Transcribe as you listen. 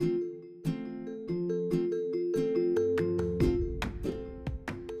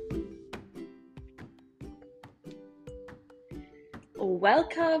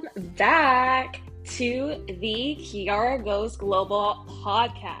Welcome back to the Kiara Goes Global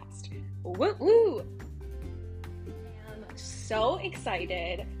podcast. Woo woo! I'm so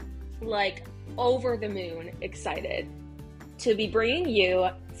excited, like over the moon excited, to be bringing you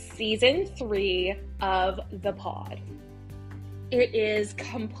season 3 of the pod. It is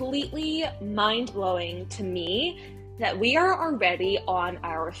completely mind-blowing to me that we are already on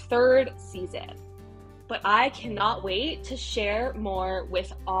our 3rd season. But I cannot wait to share more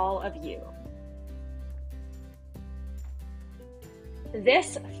with all of you.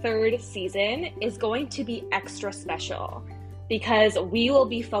 This 3rd season is going to be extra special because we will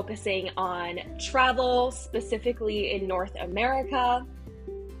be focusing on travel, specifically in North America,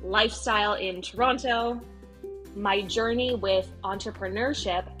 lifestyle in Toronto, my journey with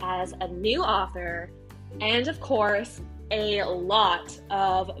entrepreneurship as a new author, and of course, a lot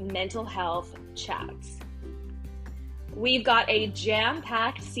of mental health chats. We've got a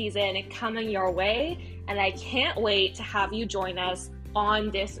jam-packed season coming your way, and I can't wait to have you join us on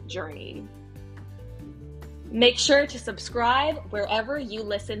this journey. Make sure to subscribe wherever you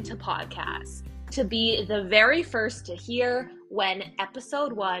listen to podcasts to be the very first to hear when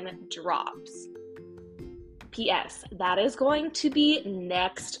episode 1 drops. P.S. That is going to be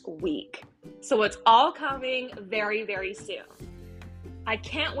next week. So it's all coming very, very soon. I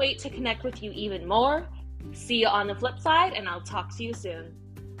can't wait to connect with you even more. See you on the flip side, and I'll talk to you soon.